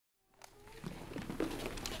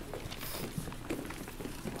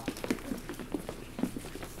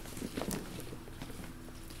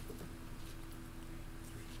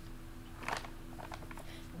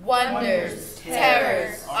Wonders,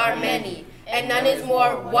 terrors are many, and none is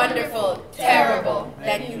more wonderful, terrible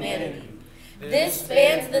than humanity. This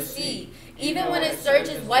spans the sea, even when it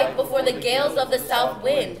surges white before the gales of the south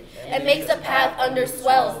wind, and makes a path under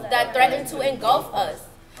swells that threaten to engulf us.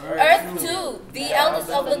 Earth too, the eldest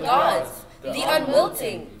of the gods, the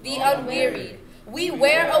unwilting, the unwearied. We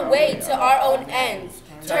wear away to our own ends,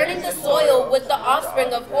 turning the soil with the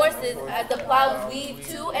offspring of horses as the plows weave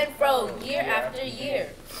to and fro year after year.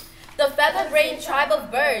 The feather-brained tribe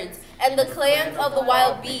of birds, and the clans of the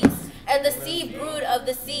wild beasts, and the sea brood of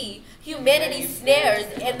the sea, humanity snares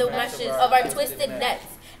in the meshes of our twisted nets,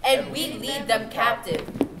 and we lead them captive.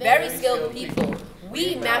 Very skilled people,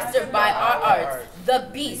 we mastered by our arts, the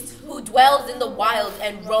beast who dwells in the wilds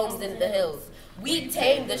and roams in the hills. We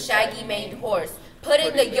tame the shaggy-maned horse,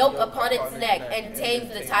 putting the yoke upon its neck, and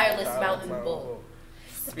tames the tireless mountain bull.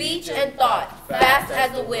 Speech and thought, fast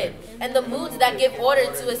as the wind, and the moods that give order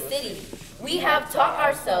to a city. We have taught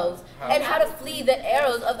ourselves and how to flee the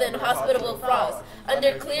arrows of the inhospitable frost,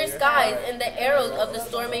 under clear skies and the arrows of the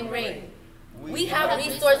storming rain. We have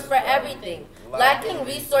resource for everything. Lacking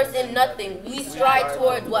resource in nothing, we stride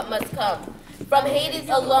toward what must come. From Hades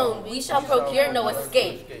alone, we shall procure no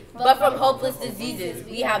escape, but from hopeless diseases,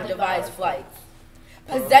 we have devised flights.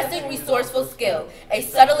 Possessing resourceful skill, a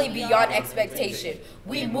subtly beyond expectation,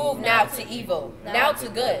 we move now to evil, now to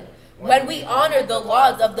good. When we honor the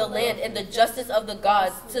laws of the land and the justice of the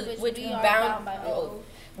gods to which we bound by oath,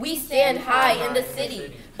 we stand high in the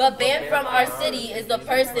city, but banned from our city is the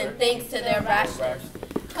person thanks to their rashness.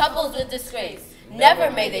 Couples with disgrace,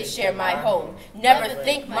 never may they share my home, never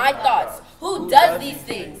think my thoughts. Who does these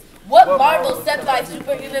things? What marvel set by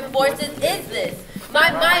superhuman forces is this? My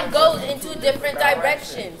mind goes into different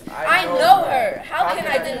directions. I know her. How can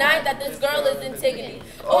I deny that this girl is Antigone?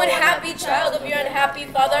 Oh, unhappy child of your unhappy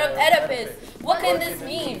father of Oedipus. What can this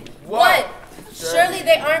mean? What? Surely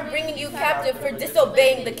they aren't bringing you captive for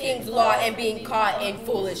disobeying the king's law and being caught in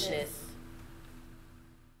foolishness.